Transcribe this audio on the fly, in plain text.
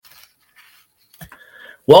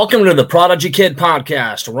Welcome to the Prodigy Kid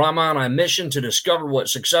podcast, where I'm on a mission to discover what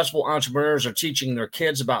successful entrepreneurs are teaching their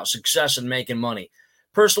kids about success and making money.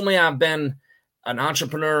 Personally, I've been an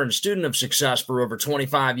entrepreneur and student of success for over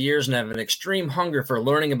 25 years and have an extreme hunger for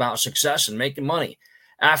learning about success and making money.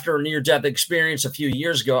 After a near-death experience a few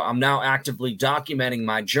years ago, I'm now actively documenting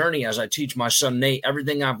my journey as I teach my son Nate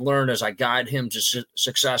everything I've learned as I guide him to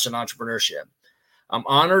success and entrepreneurship. I'm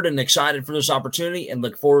honored and excited for this opportunity and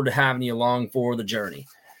look forward to having you along for the journey.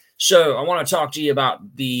 So I want to talk to you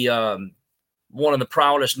about the one of the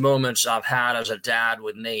proudest moments I've had as a dad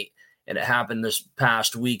with Nate, and it happened this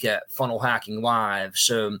past week at Funnel Hacking Live.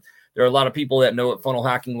 So there are a lot of people that know what Funnel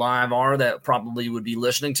Hacking Live are that probably would be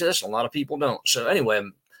listening to this. A lot of people don't. So anyway,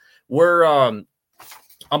 I'm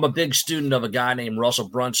a big student of a guy named Russell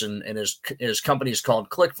Brunson, and his company is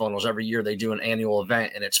called Clickfunnels. Every year they do an annual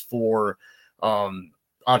event, and it's for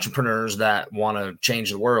entrepreneurs that want to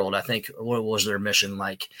change the world. I think what was their mission?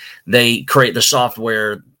 Like, they create the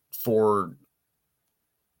software for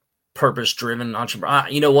purpose-driven entrepreneur.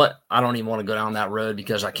 You know what? I don't even want to go down that road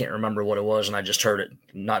because I can't remember what it was, and I just heard it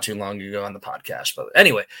not too long ago on the podcast. But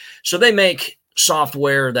anyway, so they make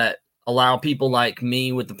software that allow people like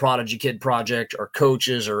me with the Prodigy Kid project or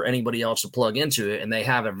coaches or anybody else to plug into it, and they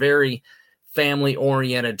have a very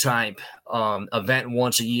family-oriented type event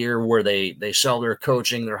once a year where they sell their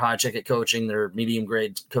coaching, their high-ticket coaching, their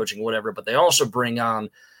medium-grade coaching, whatever. But they also bring on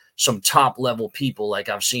some top-level people. Like,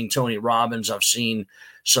 I've seen Tony Robbins. I've seen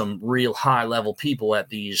some real high-level people at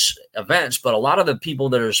these events. But a lot of the people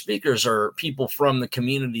that are speakers are people from the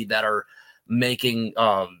community that are making,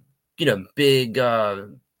 big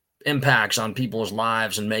impacts on people's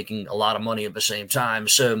lives and making a lot of money at the same time.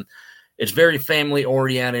 So it's very family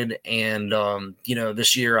oriented. And,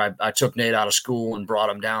 this year I took Nate out of school and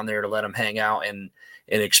brought him down there to let him hang out and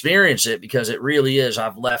experience it, because it really is.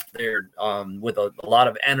 I've left there with a lot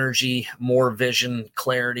of energy, more vision,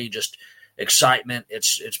 clarity, just excitement.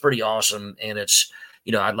 It's pretty awesome. And it's,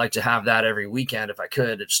 I'd like to have that every weekend if I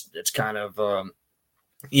could. It's kind of,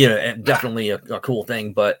 definitely a cool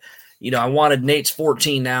thing. But, I wanted Nate's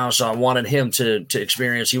 14 now, so I wanted him to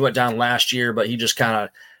experience. He went down last year, but he just kind of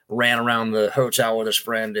ran around the hotel with his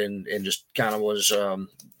friend and just kind of was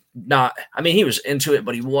he was into it,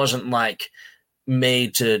 but he wasn't like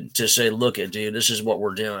made to say, look at, dude, this is what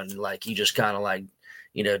we're doing. Like, he just kind of like,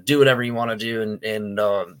 do whatever you want to do. And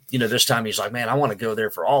this time he's like, man, I want to go there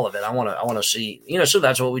for all of it. I want to see, so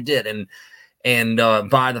that's what we did. And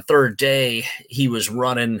by the third day he was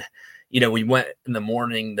running. We went in the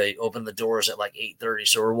morning, they opened the doors at like 8:30.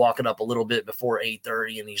 So we're walking up a little bit before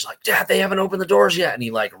 8:30 and he's like, Dad, they haven't opened the doors yet. And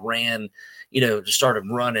he like ran, started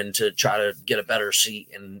running to try to get a better seat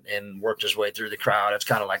and worked his way through the crowd. It's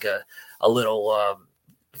kind of like a little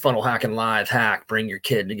Funnel Hacking Live hack. Bring your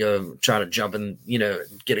kid to go try to jump in,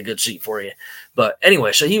 get a good seat for you. But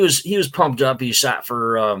anyway, so he was pumped up. He sat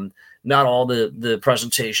for, not all the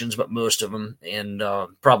presentations, but most of them, and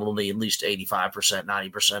probably at least 85%,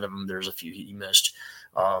 90% of them. There's a few he missed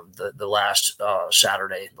the last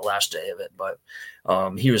Saturday, the last day of it. But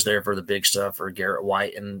he was there for the big stuff for Garrett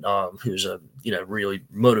White, and who's a really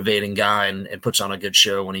motivating guy and puts on a good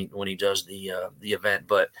show when he does the event.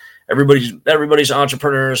 But everybody's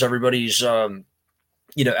entrepreneurs. Everybody's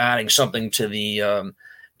adding something to the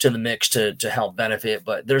mix to help benefit.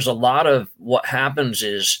 But there's a lot of what happens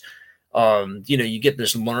is, you get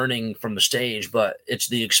this learning from the stage, but it's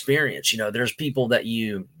the experience. There's people that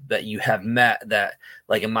you have met that,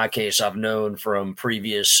 like in my case, I've known from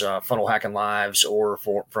previous Funnel Hacking Lives or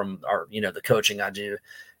from our, the coaching I do.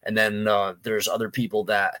 And then there's other people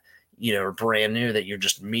that, are brand new that you're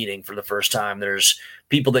just meeting for the first time. There's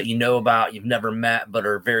people that about, you've never met, but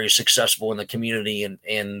are very successful in the community.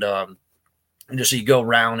 And just so you go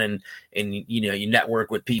around and you network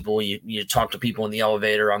with people, you talk to people in the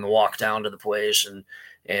elevator on the walk down to the place and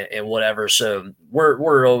whatever. So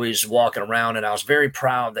we're always walking around, and I was very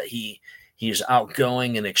proud that he's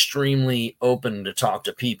outgoing and extremely open to talk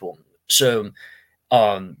to people. So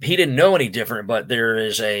he didn't know any different, but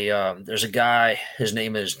there's a guy, his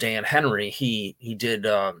name is Dan Henry. He did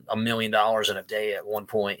 $1 million in a day at one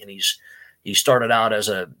point, and he started out as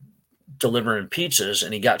delivering pizzas,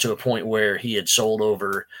 and he got to a point where he had sold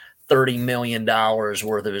over $30 million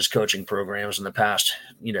worth of his coaching programs in the past,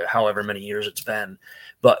 however many years it's been.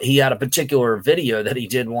 But he had a particular video that he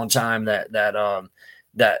did one time that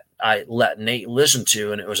I let Nate listen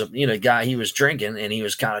to, and it was a guy, he was drinking and he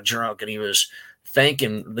was kind of drunk, and he was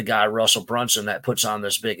thanking the guy Russell Brunson that puts on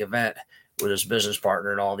this big event with his business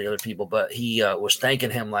partner and all the other people. But he was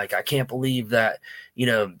thanking him like, I can't believe that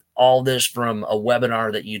all this from a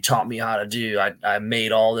webinar that you taught me how to do. I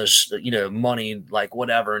made all this, money, like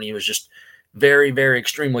whatever. And he was just very, very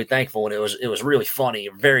extremely thankful. And it was really funny,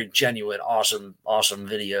 very genuine, awesome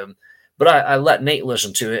video. But I let Nate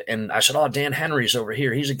listen to it, and I said, "Oh, Dan Henry's over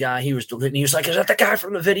here. He's a guy." He was like, "Is that the guy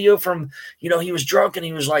from the video from, he was drunk and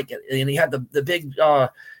he was like, and he had the big,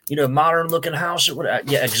 modern looking house or whatever."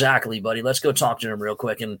 Yeah, exactly, buddy. Let's go talk to him real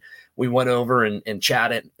quick. And we went over and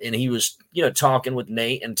chatted, and he was, talking with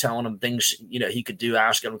Nate and telling him things, he could do,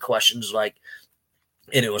 asking him questions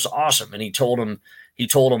and it was awesome. And he told him,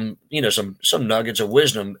 some nuggets of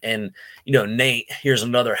wisdom. And, Nate, here's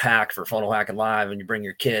another hack for Funnel Hacking Live. And you bring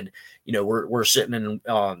your kid, we're sitting in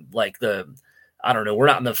I don't know, we're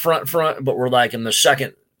not in the front, but we're like in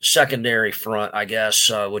the secondary front, I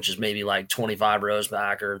guess, which is maybe like 25 rows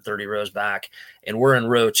back or 30 rows back. And we're in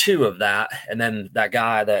row 2 of that. And then that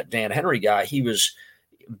guy, that Dan Henry guy, he was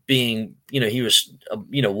walking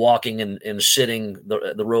and sitting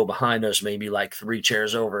the row behind us, maybe like 3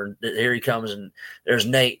 chairs over. And here he comes, and there's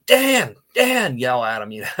Nate. Dan, yell at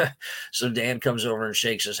him. So Dan comes over and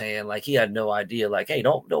shakes his hand like he had no idea. Like, hey,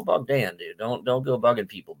 don't bug Dan, dude. Don't go bugging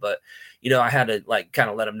people. But I had to kind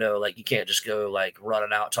of let him know, you can't just go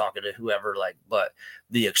running out talking to whoever. But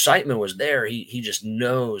the excitement was there. He just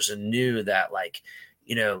knows and knew that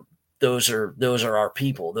those are our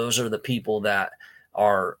people. Those are the people that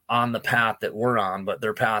are on the path that we're on, but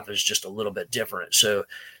their path is just a little bit different. So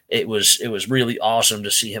it was really awesome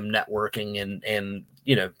to see him networking, and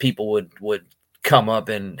people would come up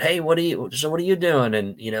and, hey, what are you doing?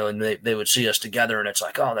 And, and they would see us together, and it's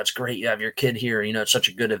like, oh, that's great. You have your kid here, it's such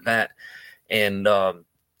a good event. And,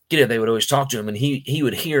 they would always talk to him, and he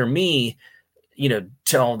would hear me,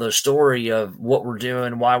 tell the story of what we're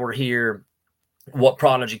doing, why we're here, what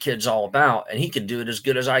Prodigy Kid's all about, and he can do it as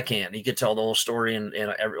good as I can. He could tell the whole story and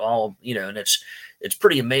it's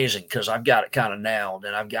pretty amazing because I've got it kind of nailed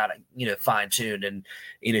and I've got it, fine tuned, and,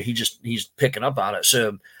 he's picking up on it.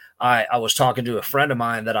 So I was talking to a friend of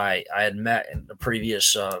mine that I had met in the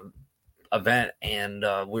previous event, and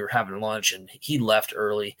we were having lunch, and he left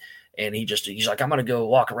early, and he's like, I'm going to go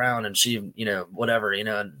walk around and see, whatever, and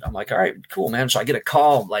I'm like, all right, cool, man. So I get a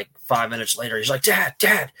call 5 minutes later. He's like,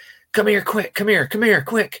 Dad, come here, quick. Come here,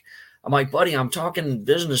 quick. I'm like, buddy, I'm talking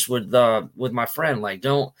business with my friend.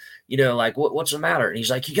 Don't, what's the matter? And he's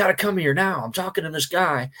like, you got to come here now. I'm talking to this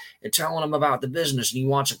guy and telling him about the business, and he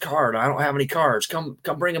wants a card. I don't have any cards. Come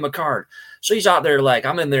bring him a card. So he's out there,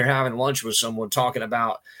 I'm in there having lunch with someone talking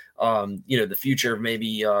about, the future of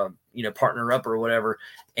maybe, partner up or whatever.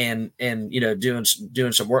 And doing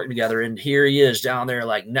some work together. And here he is down there,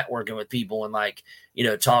 networking with people and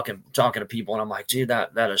talking to people. And I'm like, dude,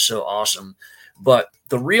 that is so awesome. But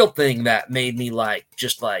the real thing that made me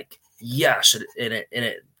yes, and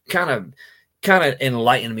it kind of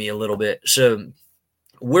enlightened me a little bit. So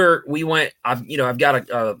I've got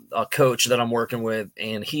a coach that I'm working with,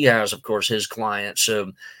 and he has, of course, his clients.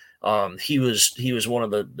 So he was one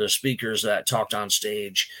of the speakers that talked on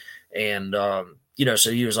stage, and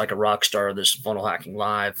so he was like a rock star of this Funnel Hacking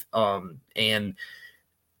Live. And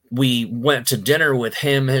we went to dinner with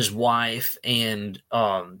him, his wife, and,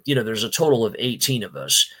 there's a total of 18 of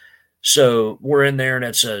us. So we're in there, and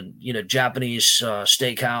it's a, Japanese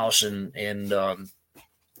steakhouse, and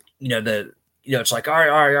it's like, all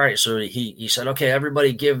right. So he said, okay,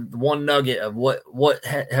 everybody give one nugget of what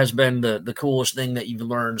has been the coolest thing that you've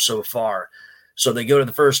learned so far. So they go to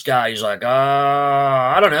the first guy. He's like,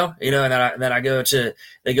 I don't know, and then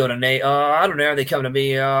they go to Nate. I don't know. They come to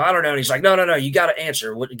me. I don't know. And he's like, no, you got to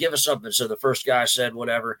answer. Give us something. So the first guy said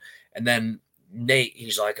whatever. And then Nate,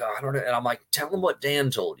 he's like, oh, I don't know. And I'm like, tell him what Dan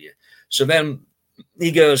told you. So then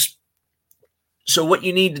he goes, so what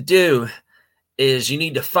you need to do is you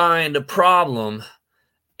need to find a problem,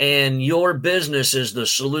 and your business is the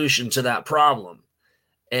solution to that problem.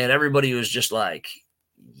 And everybody was just like,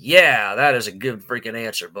 yeah, that is a good freaking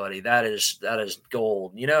answer, buddy. That is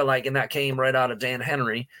gold, and that came right out of Dan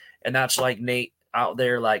Henry. And that's Nate out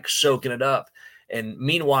there, soaking it up. And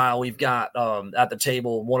meanwhile, we've got at the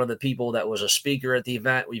table, one of the people that was a speaker at the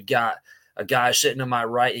event. We've got a guy sitting to my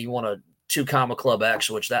right. He won a 2 Comma Club X,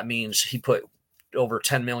 which that means he put over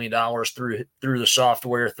 $10 million through the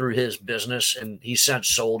software, through his business, and he since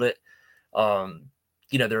sold it.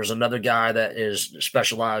 There's another guy that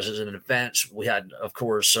specializes in events. We had, of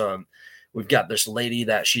course, we've got this lady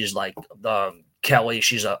that she's Kelly.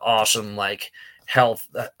 She's an awesome health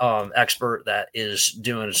expert that is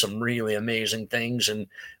doing some really amazing things. And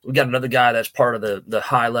we got another guy that's part of the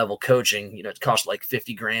high level coaching. It costs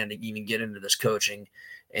 $50,000 to even get into this coaching.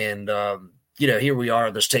 And, here we are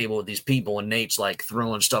at this table with these people, and Nate's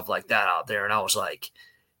throwing stuff like that out there. And I was like,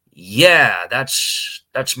 yeah, that's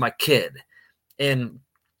my kid. And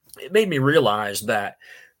it made me realize that,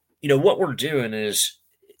 what we're doing is,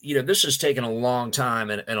 this has taken a long time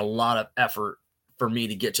and a lot of effort for me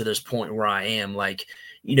to get to this point where I am. Like,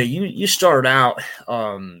 you start out,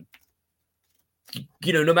 no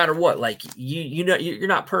matter what, like you're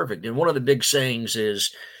not perfect. And one of the big sayings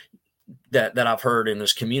is that I've heard in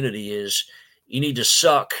this community is you need to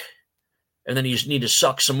suck, and then you just need to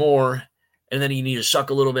suck some more, and then you need to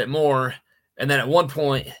suck a little bit more, and then at one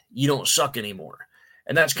point you don't suck anymore.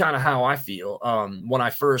 And that's kind of how I feel. When I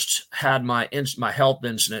first had my health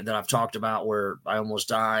incident that I've talked about, where I almost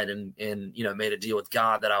died, and made a deal with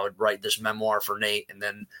God that I would write this memoir for Nate, and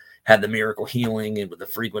then had the miracle healing and with the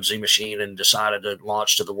frequency machine, and decided to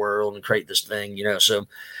launch to the world and create this thing. So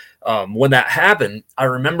when that happened, I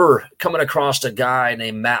remember coming across a guy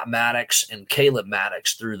named Matt Maddox and Caleb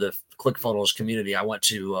Maddox through the Clickfunnels community. I went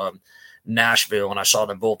to Nashville, and I saw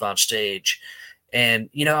them both on stage. And,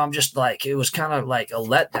 I'm just like, it was kind of like a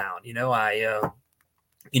letdown.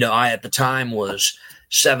 I at the time was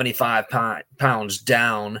 75 pounds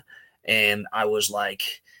down, and I was like,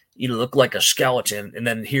 look like a skeleton. And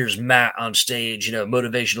then here's Matt on stage,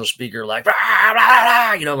 motivational speaker, like, rah,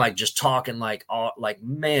 rah, rah, like just talking like,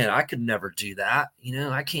 man, I could never do that.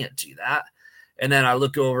 I can't do that. And then I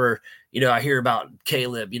look over, I hear about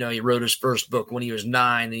Caleb, he wrote his first book when he was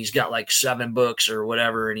 9, and he's got like 7 books or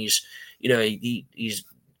whatever. And he's, he's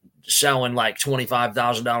selling like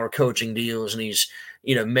 $25,000 coaching deals, and he's,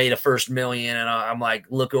 made a first $1 million. And I'm like,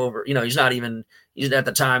 look over, he's at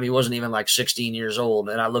the time, he wasn't even like 16 years old.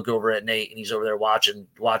 And I look over at Nate, and he's over there watching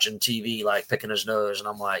TV, like picking his nose. And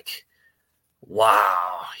I'm like,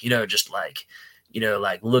 wow, just like,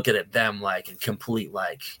 like looking at them, like in complete,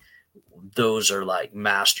 like, those are like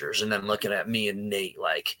masters. And then looking at me and Nate,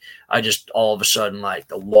 like I just all of a sudden, like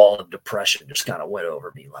the wall of depression just kind of went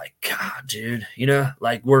over me. Like, God, dude,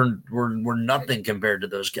 like we're nothing compared to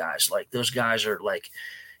those guys. Like those guys are like,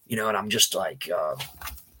 and I'm just like,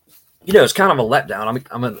 it's kind of a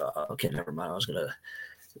letdown. Okay, never mind. I was gonna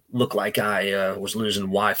look like I was losing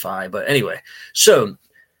Wi-Fi, but anyway, so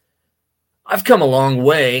I've come a long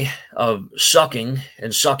way of sucking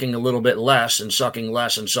and sucking a little bit less and sucking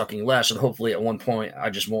less and sucking less. And hopefully at one point I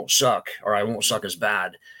just won't suck, or I won't suck as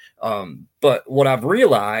bad. But what I've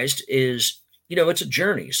realized is, it's a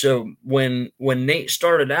journey. So when Nate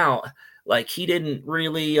started out, like he didn't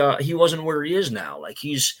really, he wasn't where he is now. Like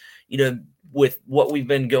he's, with what we've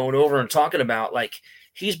been going over and talking about, like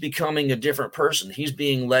he's becoming a different person. He's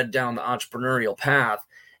being led down the entrepreneurial path.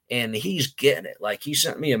 And he's getting it. Like he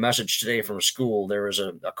sent me a message today from school. There was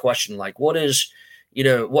a question like, what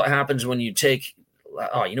happens when you take,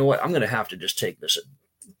 oh, you know what? I'm going to have to just take this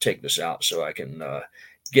out so I can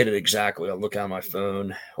get it exactly. I'll look on my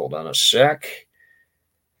phone. Hold on a sec.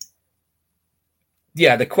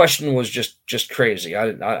 Yeah, the question was just crazy.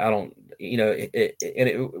 I don't,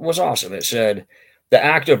 it was awesome. It said, the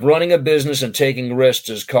act of running a business and taking risks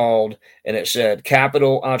is called, and it said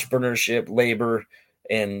capital, entrepreneurship, labor,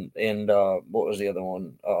 and what was the other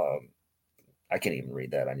one? I can't even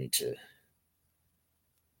read that. I need to.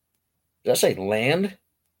 Did I say land?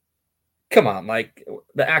 Come on, Mike.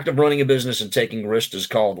 The act of running a business and taking risks is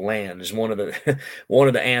called land. Is one of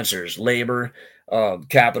the answers. Labor,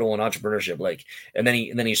 capital, and entrepreneurship. Like, and then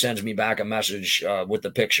he sends me back a message with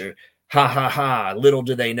the picture. Ha ha ha! Little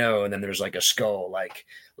do they know. And then there's like a skull. Like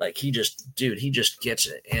he just gets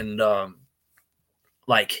it. And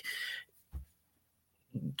like.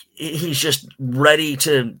 He's just ready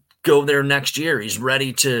to go there next year. He's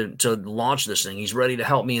ready to launch this thing. He's ready to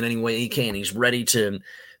help me in any way he can. He's ready to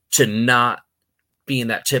not be in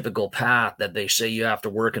that typical path that they say you have to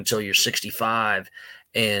work until you're 65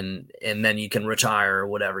 and then you can retire or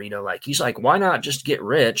whatever. Like he's like, why not just get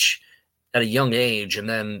rich at a young age and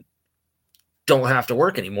then don't have to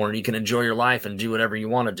work anymore, and you can enjoy your life and do whatever you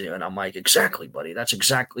want to do. And I'm like, exactly, buddy. That's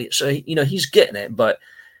exactly it. So he's getting it, but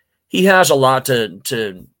he has a lot to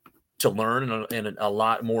learn and a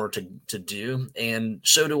lot more to do. And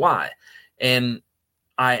so do I. And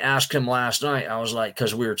I asked him last night, I was like,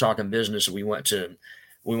 cause we were talking business, and we went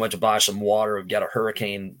to buy some water. We've got a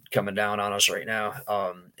hurricane coming down on us right now.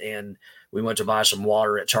 And we went to buy some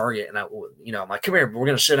water at Target, and I'm like, come here, we're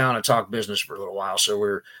going to sit down and talk business for a little while. So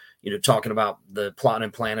we're, talking about the plotting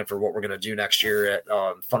and planning for what we're going to do next year at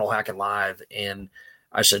Funnel Hacking Live. And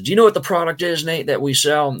I said, do you know what the product is, Nate, that we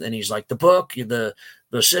sell? And he's like, the book, the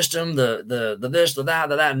system, the this, the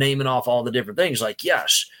that, naming off all the different things. Like,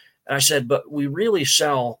 yes. And I said, but we really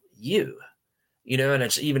sell you, and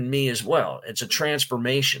it's even me as well. It's a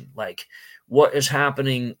transformation. Like what is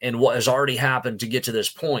happening and what has already happened to get to this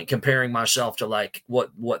point, comparing myself to like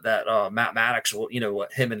what that Matt Maddox, what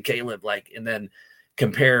him and Caleb like, and then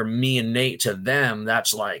compare me and Nate to them.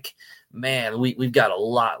 That's like, man, we've got a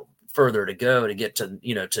lot further to go to get to,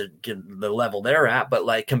 to get the level they're at. But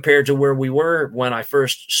like compared to where we were when I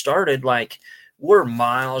first started, like we're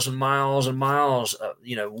miles and miles and miles,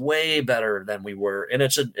 way better than we were. And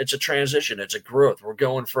it's a transition. It's a growth. We're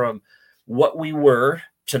going from what we were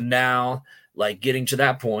to now, like getting to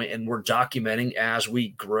that point, and we're documenting as we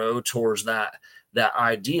grow towards that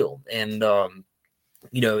ideal. And,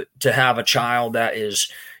 to have a child that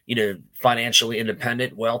is, financially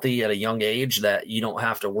independent, wealthy at a young age, that you don't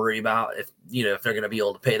have to worry about if they're going to be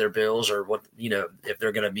able to pay their bills, or what, if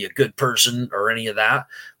they're going to be a good person or any of that,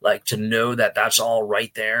 like to know that that's all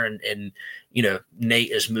right there. And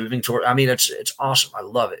Nate is moving toward, I mean, it's awesome. I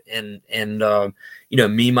love it.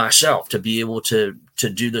 And me, myself, to be able to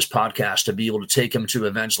do this podcast, to be able to take him to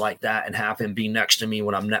events like that and have him be next to me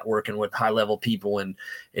when I'm networking with high level people and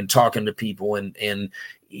talking to people and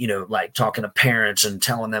like talking to parents and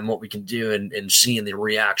telling them what we can do and seeing the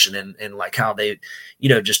reaction and like how they,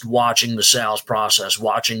 just watching the sales process,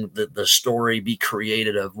 watching the story be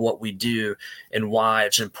created of what we do and why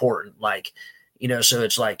it's important. Like, so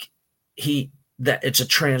it's like it's a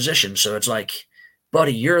transition. So it's like,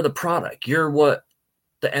 buddy, you're the product. You're what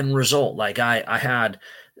the end result. Like I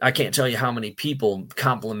can't tell you how many people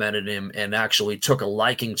complimented him and actually took a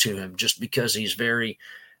liking to him just because he's very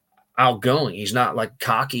outgoing. He's not like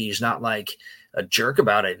cocky. He's not like a jerk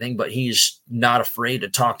about anything, but he's not afraid to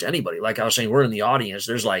talk to anybody. Like I was saying, we're in the audience.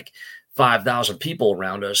 There's like 5,000 people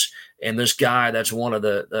around us. And this guy, that's one of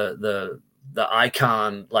the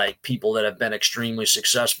icon, like people that have been extremely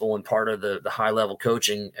successful and part of the high level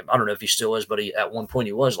coaching. I don't know if he still is, but at one point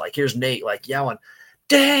he was like, here's Nate, like yelling,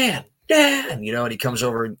 Dan, and he comes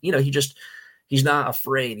over, he's not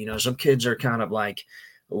afraid. Some kids are kind of like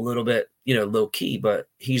a little bit, low key, but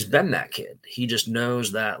he's been that kid. He just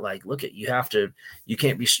knows that, like, look at, you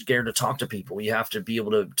can't be scared to talk to people. You have to be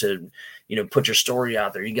able to put your story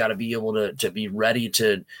out there. You got to be able to be ready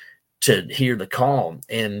to hear the call.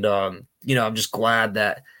 And, I'm just glad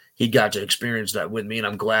that he got to experience that with me. And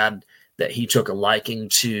I'm glad that he took a liking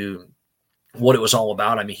to what it was all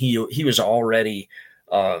about. I mean, he was already,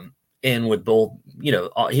 in with both,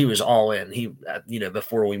 he was all in,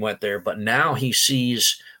 before we went there, but now he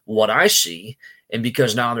sees what I see. And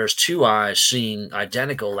because now there's two eyes seeing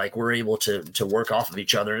identical, like we're able to work off of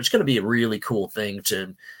each other. And it's going to be a really cool thing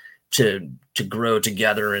to grow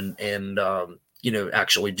together and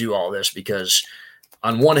actually do all this, because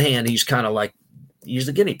on one hand, he's kind of like, he's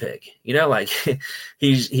the guinea pig, like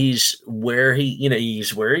he's where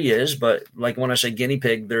he's where he is. But like when I say guinea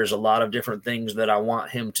pig, there's a lot of different things that I want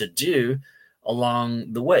him to do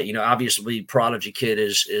along the way. Obviously Prodigy Kid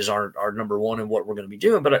is our number one in what we're going to be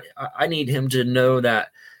doing, but I need him to know that,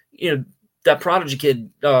 that Prodigy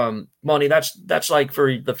Kid money, that's like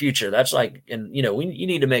for the future. That's like, and you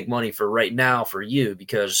need to make money for right now for you,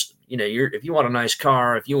 because if you want a nice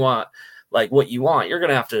car, if you want like what you want, you're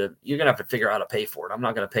gonna have to figure out how to pay for it. I'm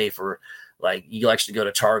not gonna pay for, like, he likes to go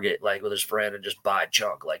to Target like with his friend and just buy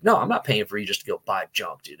junk. Like, no, I'm not paying for you just to go buy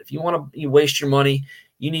junk, dude. If you want to waste your money,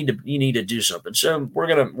 you need to do something. So we're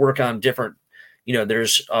gonna work on different.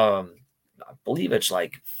 There's I believe it's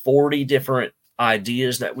like 40 different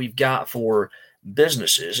ideas that we've got for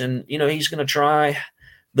businesses, and he's gonna try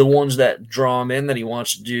the ones that draw him in, that he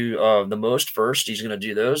wants to do the most first. He's gonna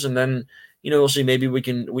do those, and then we'll see, maybe we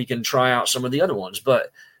can try out some of the other ones,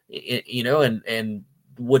 but and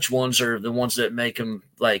which ones are the ones that make him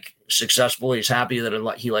like successful, he's happy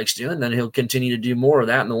that he likes doing, then he'll continue to do more of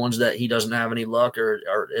that. And the ones that he doesn't have any luck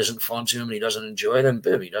or isn't fun to him and he doesn't enjoy, then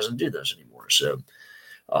boom, he doesn't do those anymore. So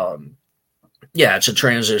it's a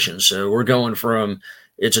transition. So we're going from,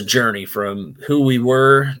 it's a journey from who we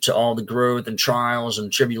were to all the growth and trials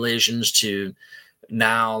and tribulations to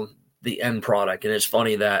now the end product. And it's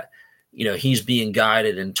funny that he's being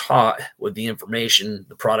guided and taught with the information,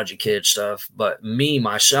 the Prodigy Kid stuff. But me,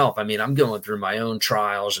 myself, I mean, I'm going through my own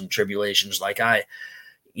trials and tribulations. Like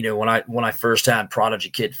when I first had Prodigy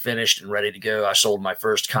Kid finished and ready to go, I sold my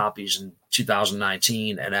first copies in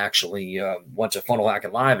 2019 and actually went to Funnel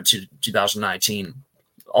Hacking Live in 2019,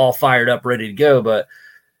 all fired up, ready to go. But,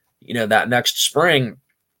 that next spring,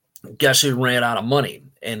 guess who ran out of money?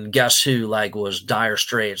 And guess who was dire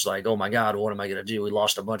straits? Like, oh my God, what am I going to do? We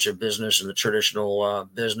lost a bunch of business in the traditional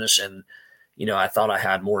business. And, I thought I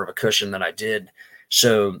had more of a cushion than I did.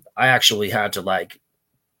 So I actually had to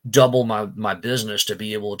double my business to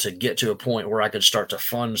be able to get to a point where I could start to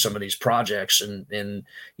fund some of these projects and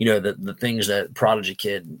the things that Prodigy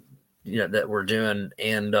Kid that we're doing.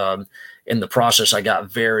 And in the process, I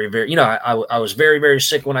got very, very, I was very, very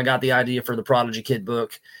sick when I got the idea for the Prodigy Kid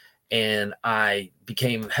book, and I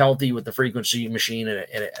became healthy with the frequency machine and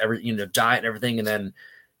every, diet and everything. And then,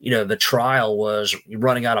 the trial was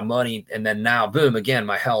running out of money. And then now, boom, again,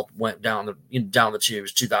 my health went down the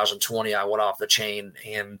tubes. 2020, I went off the chain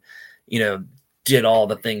and, did all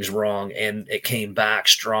the things wrong, and it came back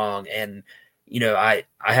strong. And, I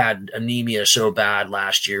had anemia so bad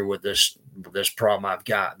last year with this problem I've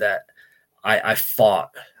got that I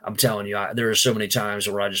fought. I'm telling you, there were so many times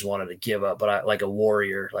where I just wanted to give up, but I, like a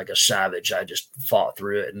warrior, like a savage, I just fought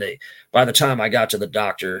through it. And by the time I got to the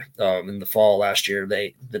doctor in the fall last year,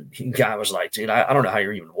 the guy was like, dude, I don't know how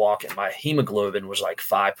you're even walking. My hemoglobin was like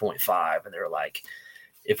 5.5. And they were like,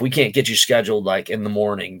 if we can't get you scheduled like in the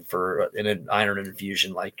morning for an iron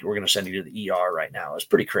infusion, like we're going to send you to the ER right now. It's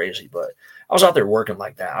pretty crazy, but I was out there working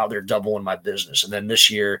like that, out there doubling my business. And then this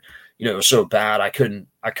year, it was so bad. I couldn't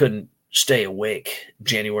stay awake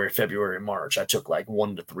January, February, March. I took like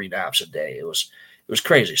 1 to 3 naps a day. It was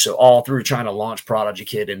crazy. So all through trying to launch Prodigy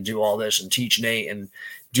Kid and do all this and teach Nate and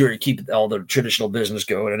keep all the traditional business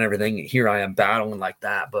going and everything, here I am battling like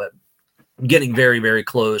that, but getting very, very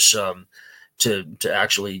close to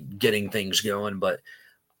actually getting things going. But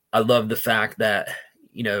I love the fact that,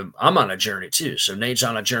 I'm on a journey too. So Nate's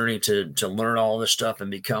on a journey to learn all this stuff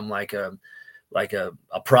and become like a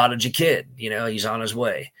prodigy kid. He's on his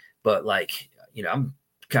way. But I'm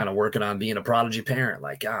kind of working on being a prodigy parent.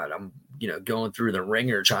 Like, God, I'm, going through the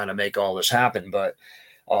ringer trying to make all this happen. But,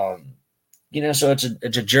 so it's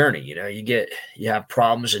a journey. You have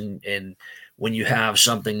problems, and when you have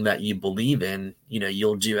something that you believe in,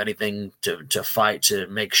 you'll do anything to fight to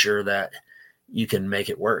make sure that you can make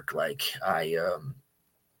it work. Like I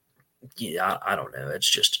don't know.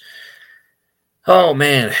 It's just, oh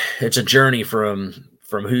man, it's a journey from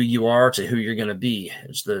who you are to who you're going to be.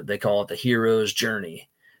 They call it the hero's journey.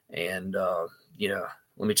 And,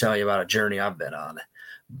 let me tell you about a journey I've been on.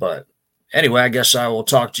 But anyway, I guess I will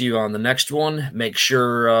talk to you on the next one. Make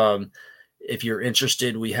sure, if you're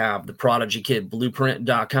interested, we have the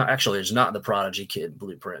ProdigyKidBlueprint.com. Actually, it's not the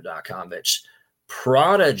ProdigyKidBlueprint.com. It's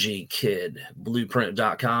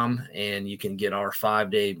ProdigyKidBlueprint.com. And you can get our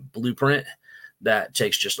 5-day blueprint. That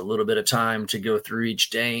takes just a little bit of time to go through each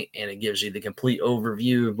day, and it gives you the complete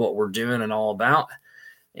overview of what we're doing and all about.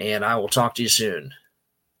 And I will talk to you soon.